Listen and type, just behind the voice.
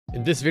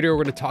In this video,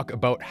 we're going to talk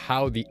about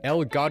how the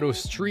Elgato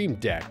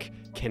Streamdeck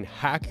can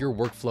hack your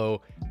workflow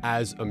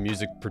as a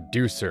music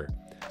producer.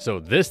 So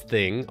this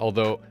thing,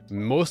 although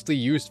mostly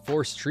used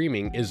for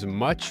streaming, is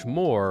much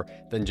more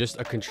than just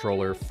a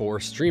controller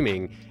for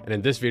streaming. And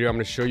in this video, I'm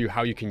going to show you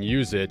how you can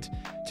use it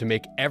to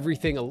make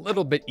everything a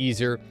little bit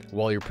easier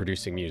while you're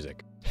producing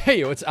music. Hey,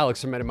 yo, it's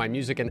Alex from My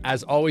Music, and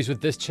as always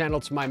with this channel,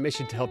 it's my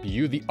mission to help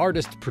you, the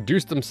artist,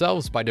 produce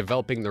themselves by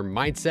developing their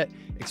mindset,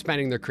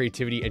 expanding their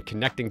creativity, and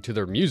connecting to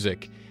their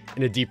music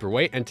in a deeper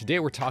way. And today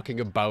we're talking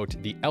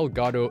about the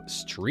Elgato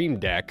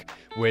Streamdeck,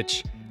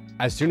 which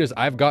as soon as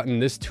I've gotten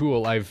this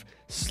tool, I've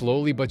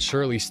slowly but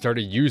surely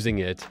started using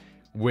it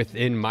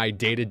within my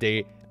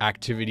day-to-day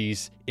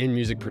activities in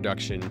music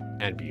production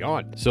and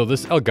beyond. So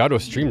this Elgato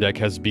Streamdeck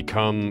has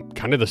become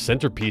kind of the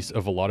centerpiece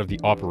of a lot of the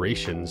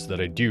operations that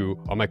I do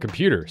on my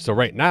computer. So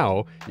right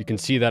now you can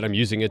see that I'm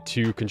using it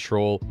to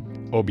control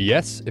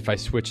OBS. If I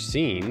switch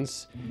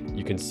scenes,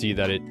 you can see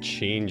that it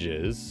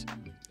changes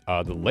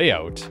the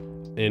layout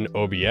in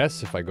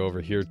OBS. If I go over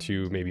here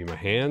to maybe my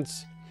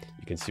hands,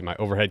 you can see my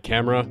overhead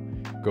camera,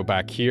 go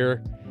back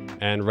here.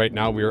 And right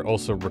now we are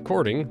also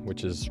recording,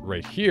 which is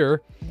right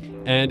here.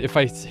 And if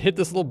I hit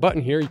this little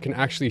button here, you can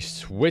actually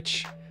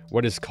switch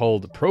what is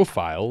called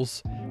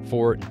profiles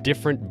for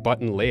different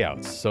button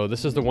layouts. So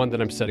this is the one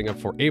that I'm setting up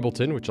for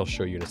Ableton, which I'll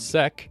show you in a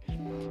sec.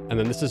 And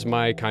then this is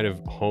my kind of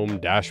home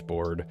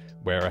dashboard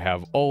where I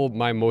have all of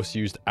my most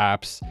used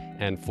apps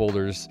and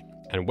folders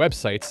and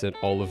websites and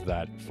all of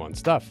that fun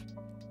stuff.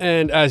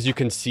 And as you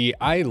can see,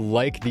 I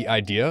like the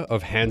idea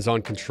of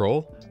hands-on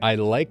control. I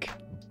like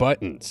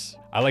buttons.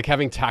 I like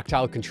having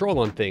tactile control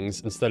on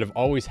things instead of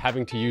always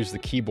having to use the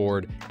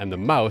keyboard and the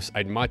mouse.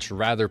 I'd much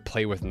rather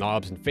play with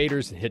knobs and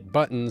faders and hit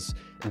buttons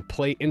and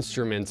play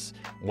instruments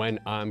when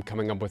I'm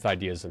coming up with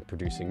ideas and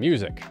producing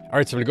music. All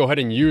right, so I'm gonna go ahead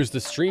and use the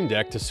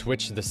Streamdeck to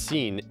switch the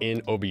scene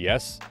in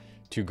OBS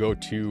to go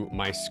to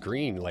my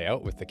screen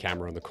layout with the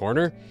camera in the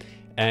corner.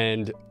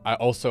 And I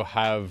also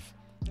have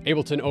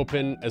Ableton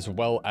open as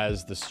well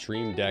as the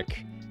Streamdeck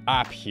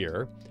app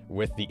here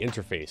with the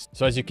interface.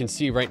 So as you can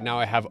see right now,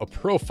 I have a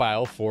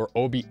profile for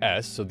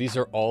OBS. So these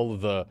are all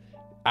the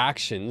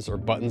actions or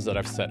buttons that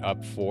I've set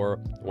up for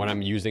when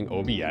I'm using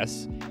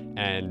OBS.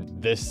 And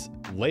this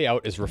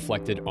layout is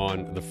reflected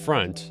on the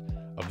front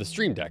of the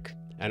Streamdeck.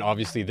 And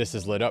obviously this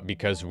is lit up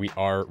because we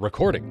are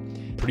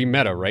recording. Pretty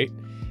meta, right?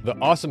 The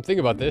awesome thing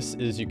about this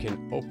is you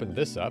can open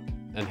this up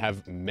and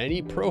have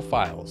many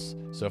profiles.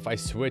 So if I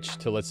switch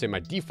to, let's say,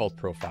 my default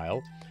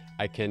profile,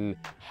 I can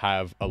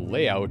have a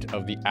layout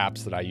of the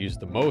apps that I use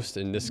the most.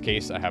 In this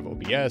case, I have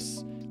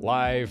OBS,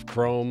 Live,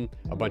 Chrome,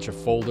 a bunch of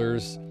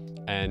folders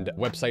and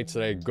websites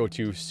that I go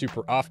to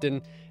super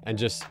often, and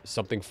just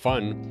something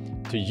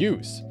fun to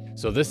use.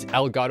 So this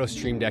Elgato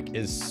Streamdeck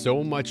is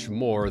so much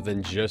more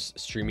than just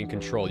streaming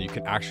control. You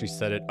can actually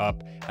set it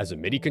up as a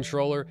MIDI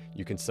controller.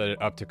 You can set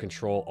it up to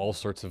control all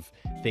sorts of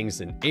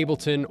things in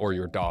Ableton or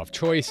your DAW of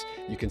choice.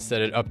 You can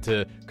set it up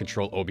to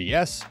control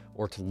OBS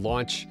or to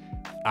launch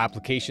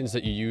applications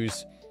that you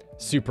use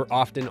super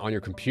often on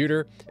your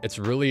computer. It's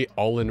really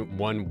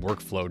all-in-one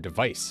workflow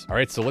device. All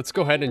right, so let's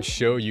go ahead and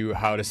show you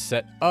how to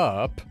set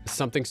up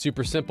something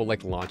super simple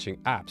like launching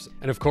apps.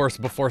 And of course,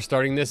 before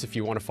starting this, if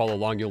you want to follow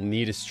along, you'll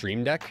need a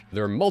Streamdeck.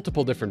 There are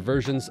multiple different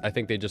versions. I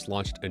think they just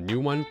launched a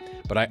new one,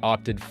 but I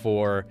opted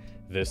for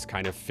this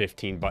kind of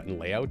 15 button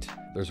layout.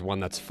 There's one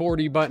that's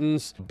 40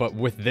 buttons, but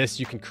with this,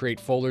 you can create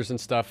folders and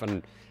stuff,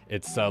 and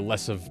it's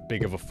less of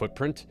big of a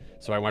footprint.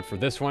 So I went for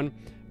this one.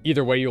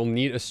 Either way, you'll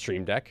need a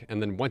Streamdeck.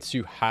 And then once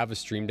you have a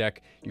Streamdeck,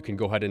 you can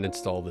go ahead and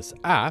install this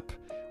app,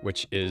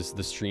 which is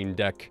the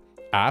Streamdeck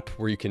app,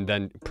 where you can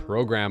then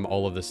program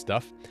all of this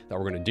stuff that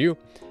we're gonna do.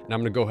 And I'm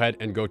gonna go ahead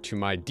and go to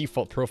my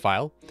default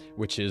profile,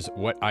 which is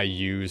what I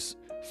use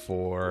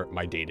for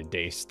my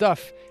day-to-day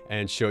stuff,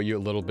 and show you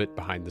a little bit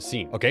behind the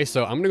scene. Okay,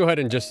 so I'm gonna go ahead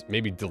and just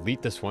maybe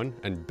delete this one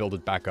and build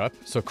it back up.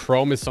 So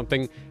Chrome is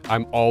something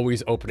I'm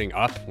always opening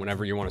up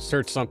whenever you want to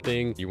search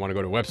something, you want to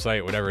go to a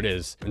website, whatever it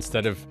is.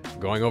 Instead of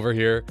going over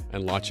here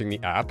and launching the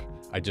app,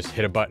 I just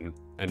hit a button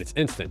and it's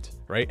instant,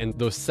 right? And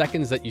those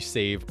seconds that you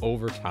save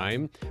over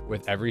time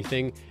with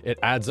everything, it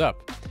adds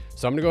up.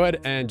 So I'm gonna go ahead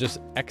and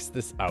just X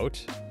this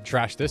out,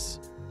 trash this,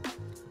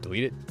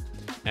 delete it,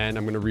 and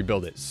I'm gonna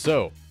rebuild it.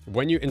 So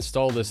when you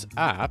install this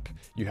app,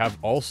 you have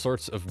all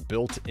sorts of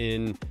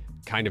built-in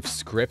kind of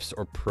scripts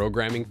or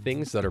programming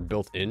things that are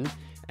built in,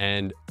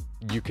 and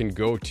you can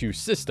go to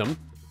System,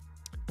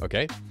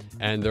 okay?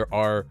 And there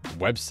are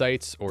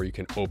websites, or you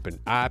can open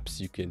apps,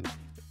 you can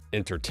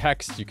enter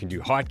text, you can do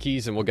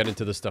hotkeys, and we'll get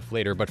into this stuff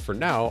later. But for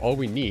now, all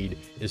we need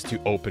is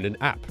to open an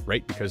app,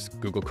 right? Because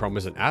Google Chrome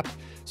is an app.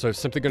 So I'm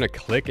simply gonna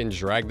click and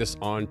drag this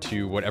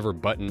onto whatever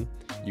button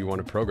you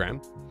want to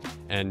program.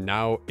 And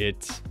now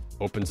it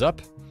opens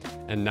up.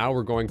 And now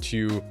we're going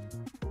to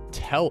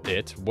tell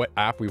it what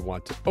app we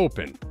want to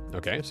open.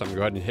 Okay, so I'm gonna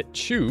go ahead and hit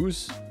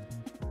choose.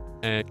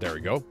 And there we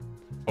go,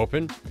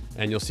 open.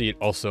 And you'll see it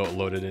also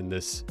loaded in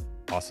this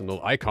awesome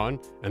little icon.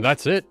 And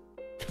that's it.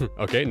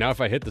 Okay, now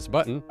if I hit this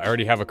button, I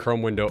already have a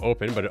Chrome window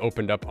open, but it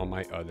opened up on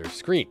my other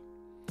screen.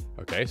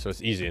 Okay, so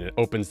it's easy and it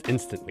opens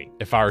instantly.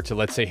 If I were to,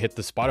 let's say, hit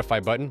the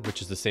Spotify button,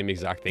 which is the same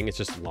exact thing, it's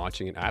just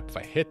launching an app. If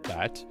I hit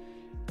that,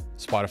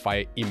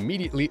 Spotify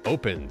immediately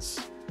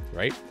opens,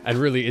 right? And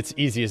really, it's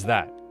easy as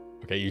that.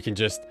 Okay, you can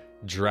just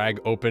drag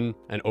open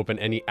and open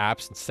any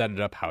apps and set it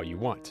up how you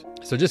want.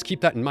 So just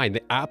keep that in mind.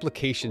 The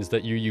applications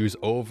that you use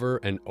over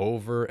and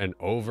over and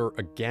over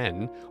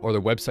again, or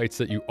the websites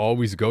that you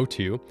always go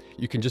to,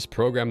 you can just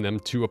program them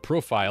to a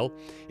profile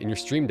in your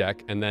Stream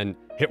Deck and then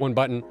hit one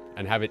button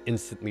and have it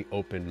instantly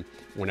open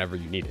whenever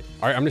you need it.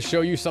 All right, I'm gonna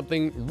show you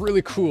something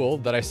really cool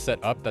that I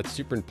set up that's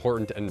super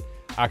important and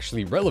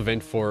actually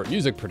relevant for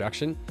music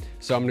production.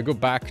 So I'm gonna go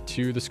back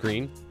to the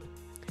screen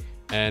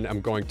and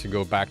I'm going to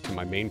go back to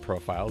my main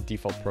profile,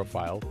 default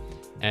profile,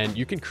 and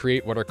you can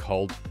create what are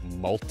called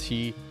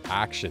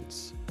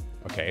multi-actions.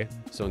 Okay,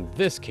 so in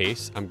this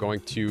case, I've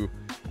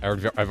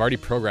already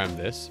programmed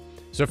this.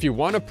 So if you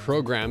want to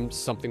program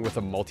something with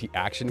a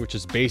multi-action, which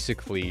is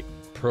basically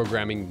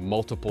programming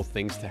multiple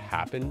things to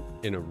happen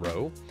in a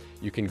row,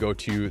 you can go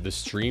to the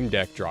Stream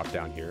Deck drop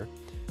down here,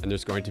 and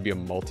there's going to be a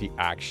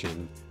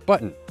multi-action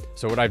button.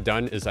 So what I've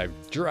done is I've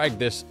dragged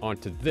this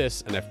onto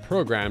this and I've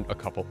programmed a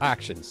couple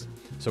actions.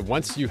 So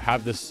once you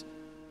have this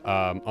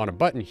on a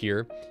button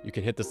here, you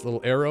can hit this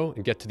little arrow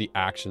and get to the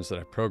actions that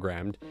I've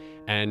programmed.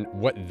 And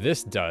what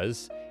this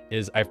does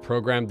is I've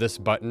programmed this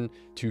button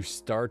to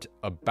start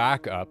a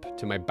backup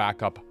to my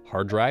backup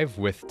hard drive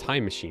with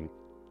Time Machine.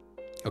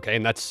 Okay,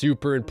 and that's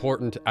super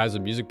important as a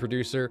music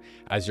producer,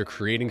 as you're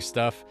creating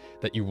stuff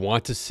that you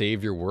want to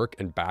save your work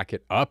and back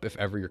it up. If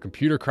ever your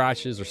computer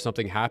crashes or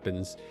something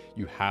happens,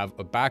 you have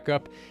a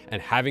backup,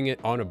 and having it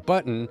on a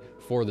button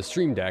for the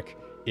Stream Deck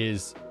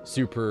is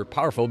super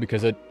powerful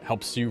because it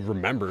helps you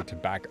remember to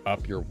back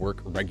up your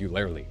work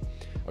regularly.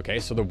 Okay,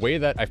 so the way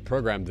that I've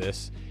programmed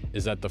this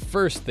is that the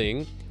first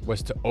thing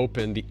was to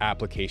open the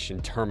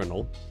application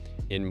terminal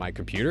in my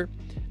computer.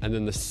 And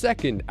then the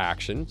second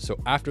action, so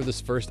after this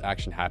first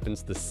action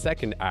happens, the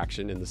second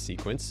action in the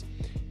sequence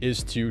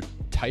is to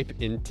type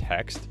in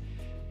text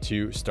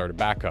to start a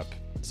backup.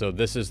 So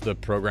this is the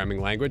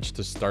programming language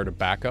to start a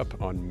backup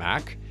on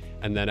Mac.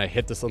 And then I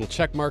hit this little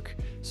check mark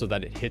so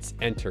that it hits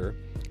enter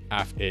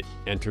after it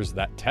enters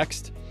that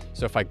text.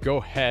 So if I go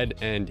ahead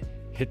and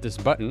hit this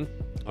button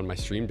on my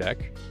Stream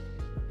Deck,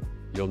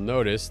 you'll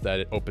notice that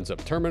it opens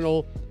up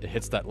terminal, it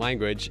hits that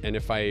language, and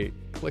if I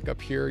click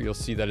up here, you'll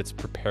see that it's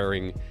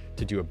preparing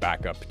to do a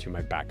backup to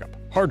my backup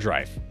hard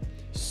drive.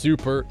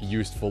 Super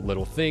useful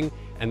little thing,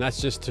 and that's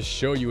just to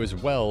show you as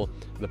well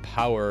the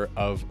power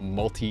of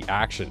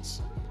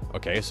multi-actions.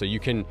 Okay, so you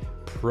can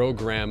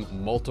program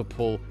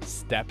multiple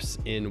steps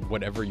in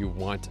whatever you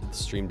want the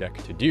Stream Deck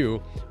to do,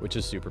 which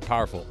is super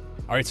powerful.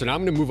 All right, so now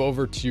I'm gonna move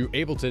over to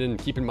Ableton, and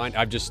keep in mind,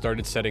 I've just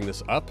started setting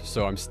this up,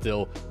 so I'm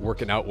still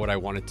working out what I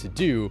wanted to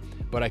do,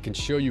 but I can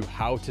show you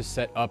how to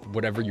set up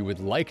whatever you would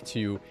like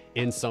to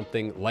in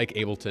something like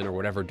Ableton or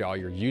whatever DAW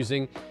you're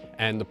using,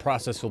 and the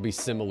process will be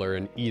similar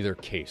in either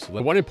case.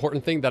 The one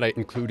important thing that I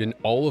include in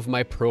all of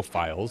my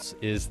profiles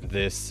is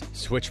this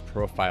switch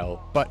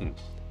profile button,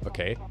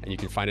 okay? And you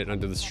can find it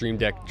under the Stream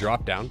Deck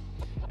dropdown.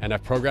 And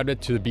I've programmed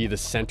it to be the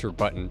center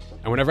button.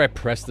 And whenever I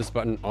press this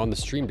button on the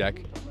Stream Deck,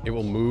 it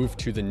will move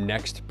to the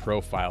next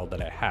profile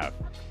that I have.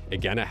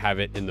 Again, I have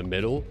it in the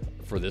middle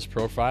for this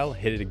profile,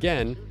 hit it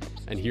again,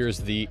 and here's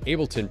the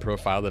Ableton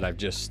profile that I've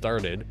just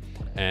started.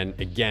 And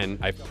again,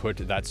 I've put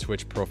that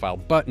switch profile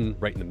button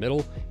right in the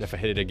middle. And if I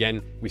hit it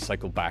again, we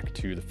cycle back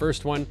to the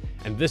first one.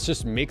 And this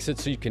just makes it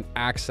so you can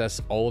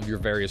access all of your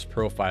various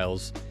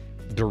profiles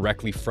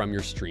directly from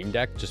your Stream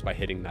Deck just by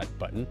hitting that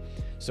button.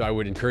 So I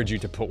would encourage you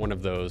to put one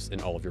of those in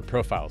all of your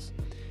profiles.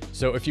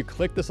 So if you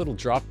click this little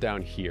drop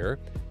down here,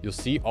 you'll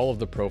see all of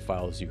the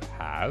profiles you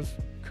have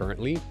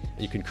currently,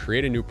 and you can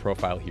create a new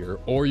profile here,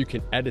 or you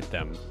can edit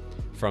them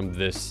from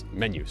this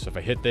menu. So if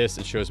I hit this,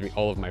 it shows me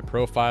all of my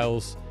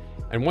profiles.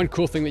 And one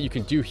cool thing that you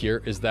can do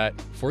here is that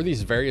for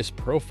these various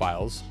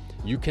profiles,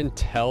 you can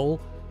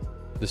tell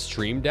the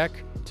Stream Deck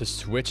to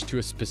switch to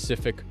a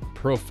specific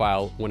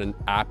profile when an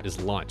app is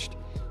launched.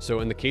 So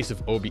in the case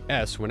of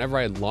OBS, whenever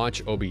I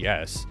launch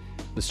OBS,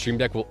 the Stream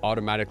Deck will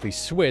automatically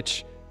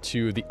switch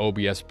to the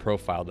OBS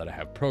profile that I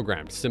have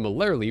programmed.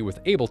 Similarly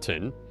with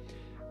Ableton,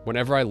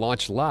 whenever I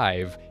launch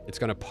live, it's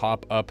gonna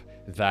pop up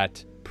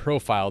that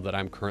profile that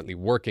I'm currently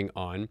working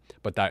on,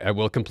 but that I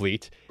will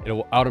complete. It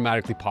will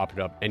automatically pop it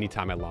up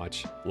anytime I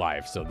launch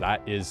live. So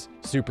that is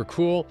super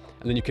cool.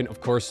 And then you can, of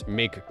course,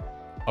 make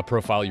a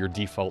profile your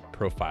default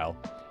profile.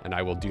 And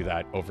I will do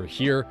that over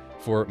here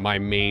for my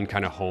main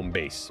kind of home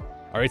base.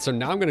 All right, so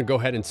now I'm gonna go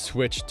ahead and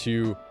switch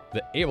to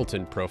the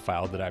Ableton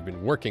profile that I've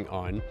been working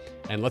on.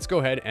 And let's go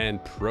ahead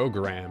and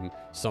program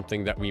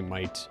something that we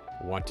might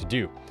want to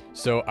do.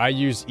 So I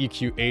use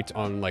EQ8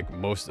 on like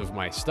most of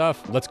my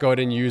stuff. Let's go ahead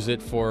and use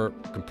it for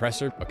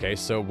compressor. Okay,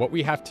 so what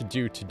we have to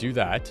do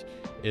that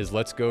is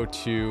let's go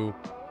to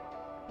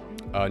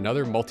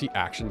another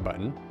multi-action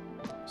button.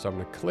 So I'm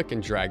gonna click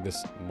and drag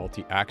this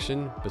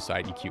multi-action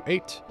beside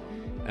EQ8.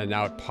 And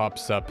now it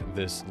pops up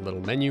this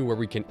little menu where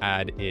we can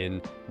add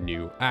in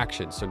new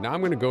actions. So now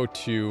I'm gonna go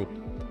to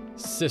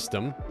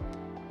System,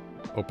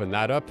 Open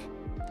that up,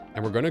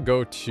 and we're gonna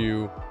go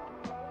to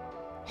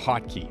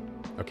hotkey.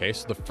 Okay,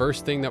 so the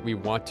first thing that we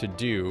want to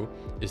do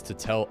is to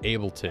tell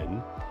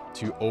Ableton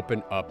to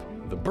open up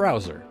the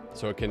browser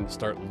so it can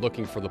start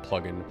looking for the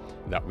plugin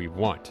that we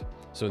want.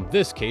 So in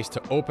this case,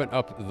 to open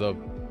up the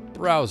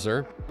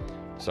browser,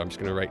 so I'm just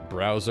gonna write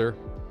browser.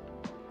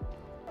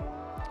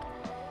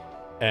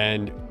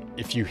 And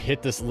if you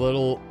hit this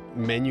little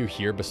menu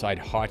here beside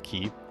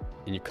hotkey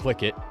and you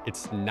click it,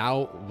 it's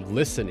now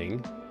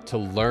listening to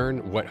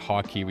learn what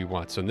hotkey we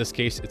want. So in this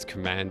case, it's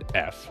Command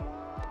F.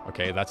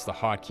 Okay, that's the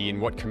hotkey.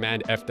 And what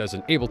Command F does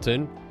in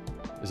Ableton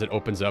is it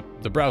opens up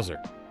the browser.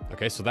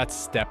 Okay, so that's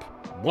step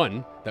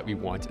one that we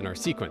want in our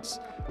sequence.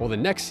 Well, the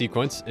next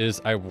sequence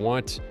is I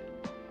want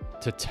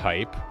to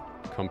type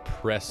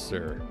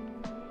compressor.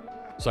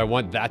 So I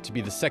want that to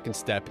be the second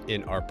step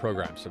in our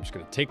program. So I'm just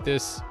gonna take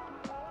this,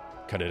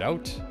 cut it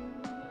out,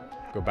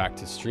 go back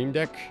to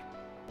Streamdeck,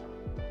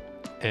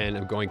 and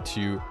I'm going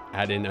to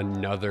add in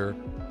another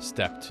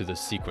step to the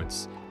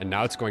sequence. And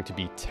now it's going to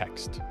be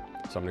text.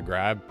 So I'm gonna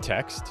grab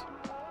text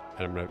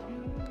and I'm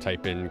gonna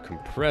type in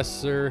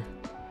compressor,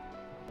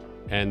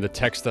 and the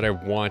text that I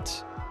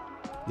want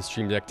the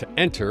Streamdeck to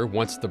enter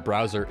once the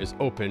browser is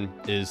open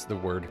is the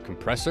word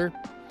compressor.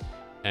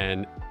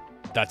 And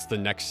that's the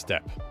next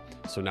step.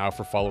 So now if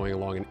we're following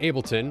along in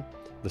Ableton,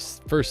 the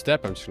first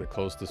step, I'm just gonna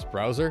close this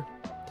browser.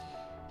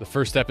 The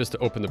first step is to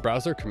open the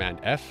browser, Command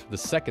F. The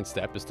second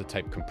step is to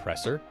type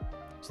compressor,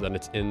 so then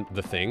it's in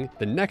the thing.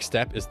 The next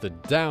step is the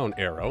down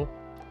arrow,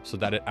 so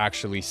that it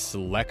actually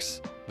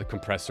selects the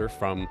compressor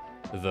from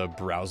the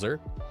browser.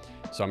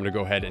 So I'm gonna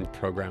go ahead and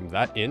program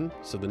that in.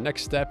 So the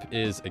next step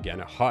is, again,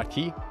 a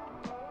hotkey.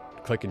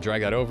 Click and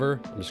drag that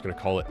over. I'm just gonna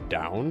call it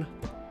down.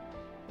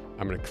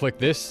 I'm gonna click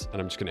this and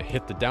I'm just gonna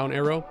hit the down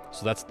arrow.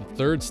 So that's the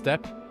third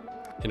step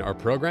in our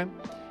program.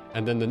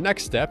 And then the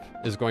next step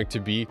is going to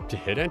be to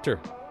hit enter,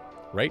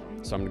 right?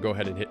 So I'm gonna go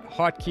ahead and hit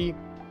hotkey.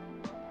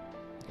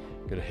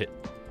 I'm gonna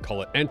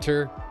call it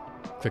enter,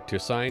 click to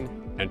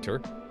assign,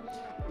 enter.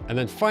 And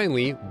then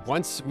finally,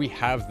 once we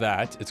have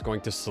that, it's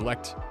going to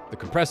select the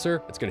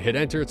compressor, it's gonna hit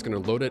enter, it's gonna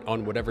load it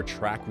on whatever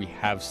track we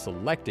have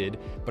selected,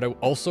 but I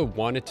also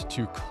want it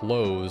to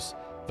close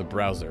the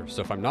browser.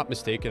 So if I'm not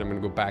mistaken, I'm gonna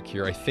go back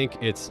here. I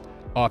think it's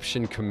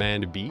Option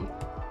Command B.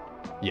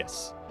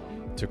 Yes,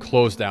 to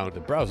close down the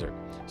browser.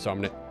 So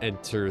I'm gonna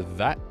enter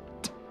that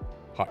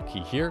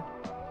hotkey here,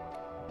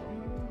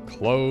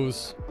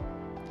 close.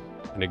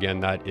 And again,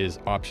 that is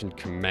Option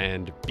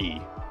Command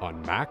B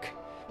on Mac.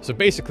 So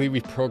basically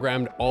we've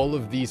programmed all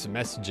of these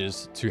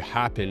messages to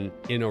happen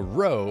in a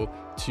row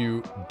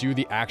to do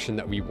the action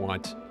that we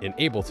want in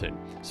Ableton.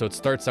 So it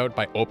starts out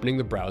by opening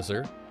the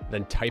browser,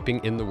 then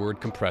typing in the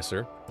word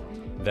compressor,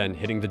 then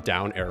hitting the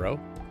down arrow,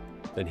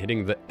 then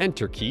hitting the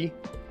enter key,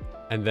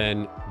 and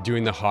then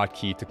doing the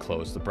hotkey to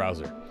close the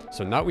browser.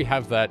 So now we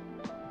have that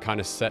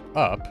kind of set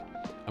up,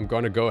 I'm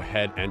going to go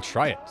ahead and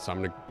try it. So I'm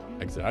going to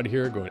exit out of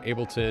here, go in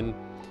Ableton.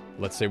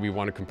 Let's say we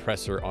want a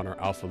compressor on our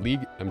Alpha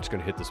League. I'm just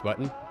going to hit this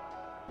button.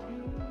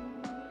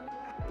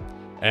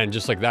 And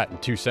just like that, in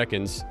 2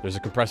 seconds, there's a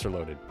compressor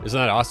loaded. Isn't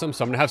that awesome?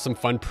 So I'm gonna have some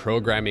fun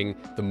programming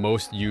the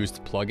most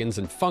used plugins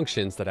and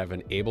functions that have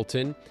an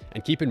Ableton.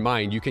 And keep in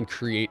mind, you can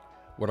create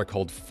what are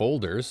called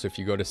folders. So if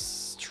you go to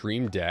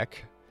Streamdeck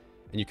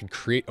and you can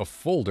create a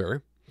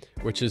folder,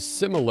 which is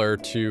similar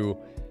to,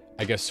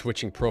 I guess,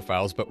 switching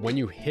profiles, but when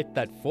you hit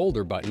that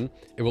folder button,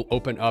 it will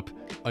open up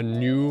a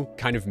new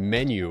kind of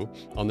menu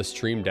on the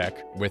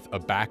Streamdeck with a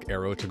back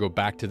arrow to go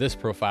back to this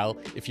profile.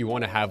 If you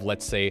want to have,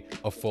 let's say,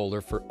 a folder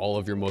for all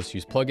of your most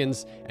used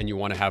plugins and you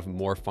want to have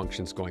more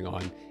functions going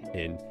on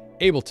in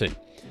Ableton.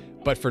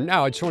 But for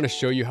now, I just want to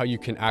show you how you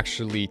can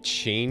actually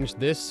change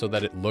this so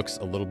that it looks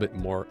a little bit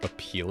more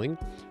appealing.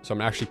 So I'm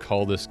gonna actually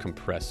call this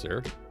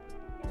compressor,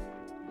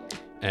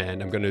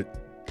 and I'm gonna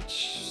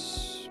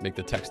make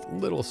the text a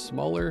little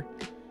smaller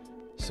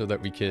so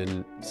that we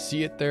can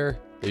see it there.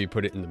 Maybe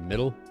put it in the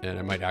middle, and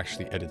I might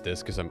actually edit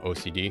this because I'm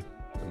OCD.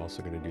 I'm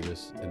also going to do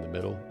this in the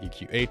middle,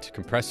 EQ8,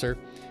 compressor.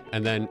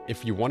 And then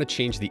if you want to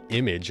change the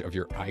image of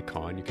your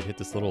icon, you can hit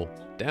this little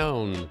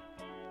down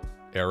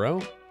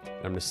arrow.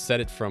 I'm going to set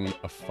it from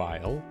a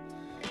file.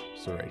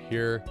 So right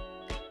here,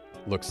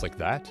 looks like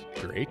that.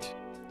 Great.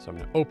 So I'm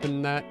going to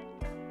open that.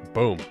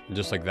 Boom. And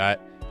just like that,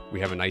 we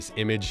have a nice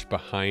image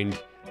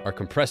behind our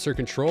compressor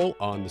control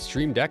on the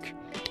Streamdeck,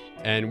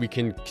 and we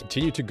can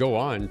continue to go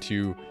on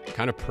to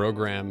kind of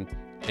program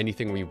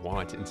anything we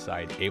want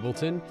inside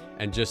Ableton,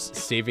 and just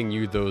saving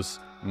you those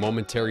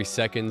momentary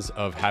seconds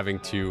of having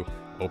to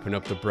open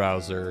up the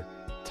browser,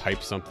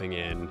 type something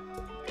in,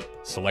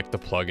 select the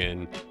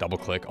plugin, double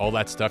click, all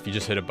that stuff. You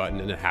just hit a button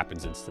and it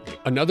happens instantly.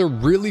 Another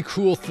really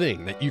cool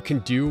thing that you can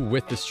do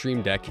with the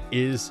Streamdeck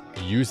is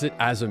use it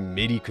as a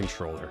MIDI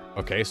controller.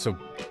 Okay, so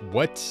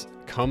what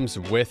comes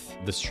with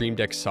the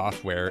Streamdeck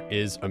software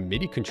is a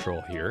MIDI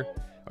control here.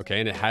 Okay,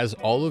 and it has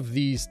all of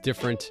these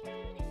different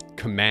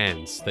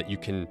commands that you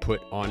can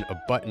put on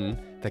a button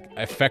that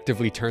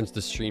effectively turns the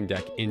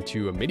Streamdeck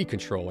into a MIDI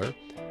controller.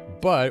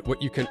 But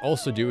what you can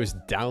also do is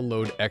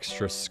download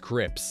extra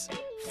scripts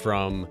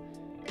from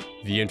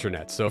the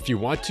internet. So if you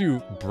want to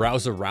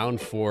browse around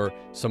for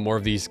some more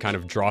of these kind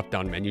of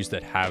drop-down menus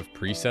that have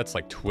presets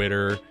like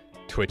Twitter,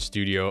 Twitch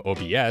Studio,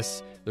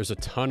 OBS, there's a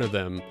ton of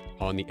them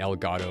on the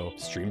Elgato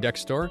Streamdeck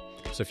store.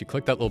 So if you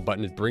click that little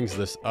button, it brings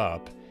this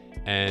up.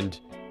 And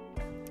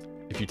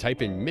if you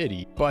type in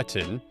MIDI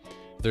button,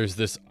 there's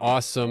this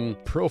awesome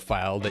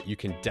profile that you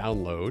can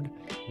download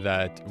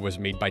that was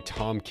made by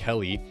Tom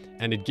Kelly,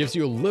 and it gives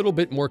you a little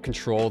bit more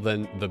control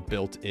than the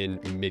built-in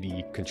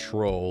MIDI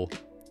control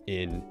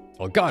in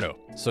Elgato.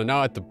 So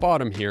now at the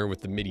bottom here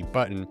with the MIDI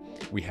button,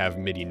 we have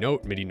MIDI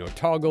note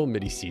toggle,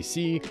 MIDI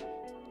CC,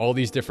 all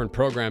these different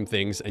program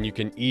things, and you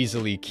can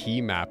easily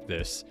key map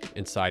this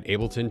inside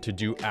Ableton to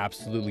do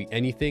absolutely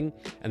anything,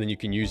 and then you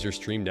can use your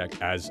Stream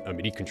Deck as a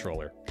MIDI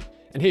controller.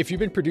 And hey, if you've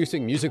been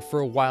producing music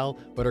for a while,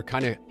 but are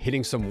kind of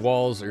hitting some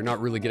walls or you're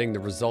not really getting the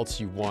results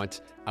you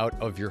want out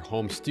of your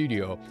home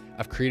studio,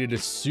 I've created a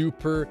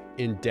super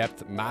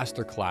in-depth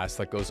masterclass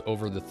that goes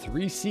over the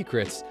 3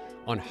 secrets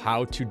on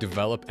how to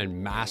develop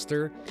and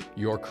master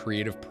your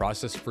creative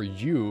process for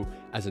you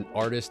as an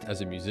artist,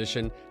 as a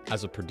musician,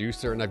 as a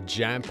producer. And I've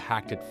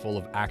jam-packed it full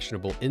of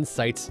actionable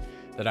insights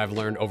that I've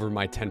learned over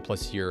my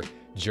 10+ year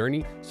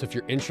journey. So if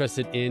you're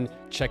interested in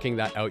checking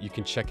that out, you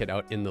can check it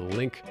out in the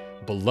link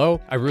below.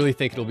 I really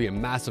think it'll be a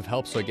massive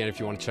help. So again, if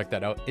you want to check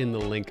that out, in the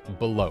link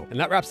below. And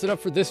that wraps it up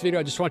for this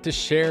video. I just want to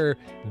share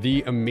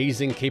the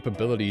amazing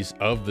capabilities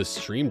of the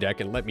Stream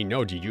Deck and let me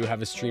know, do you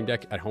have a Stream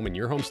Deck at home in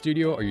your home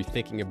studio? Are you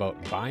thinking about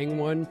buying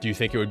one? Do you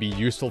think it would be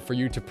useful for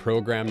you to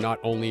program not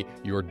only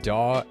your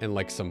DAW and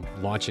like some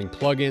launching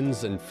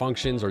plugins and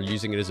functions, or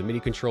using it as a MIDI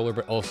controller,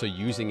 but also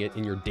using it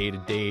in your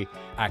day-to-day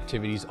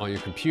activities on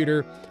your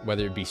computer,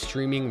 whether it be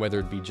streaming, whether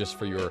it be just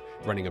for your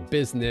running a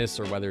business,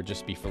 or whether it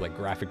just be for like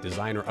graphic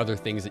design or other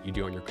things that you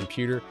do on your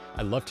computer?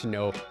 I'd love to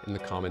know in the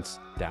comments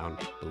down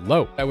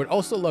below. I would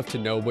also love to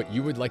know what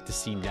you would like to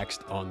see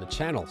next on the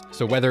channel.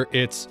 So whether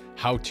it's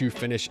how to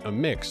finish a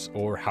mix,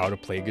 or how to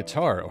play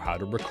guitar, or how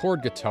to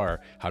record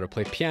guitar, how to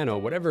play piano,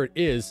 whatever it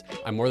is,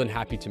 I'm more than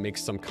happy to make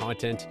some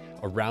content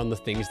around the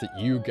things that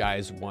you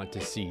guys want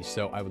to see.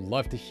 So I would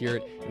love to hear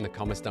it in the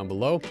comments down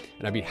below,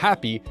 and I'd be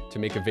happy to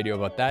make a video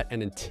about that.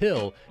 And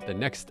until the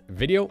next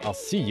video, I'll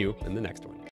see you in the next one.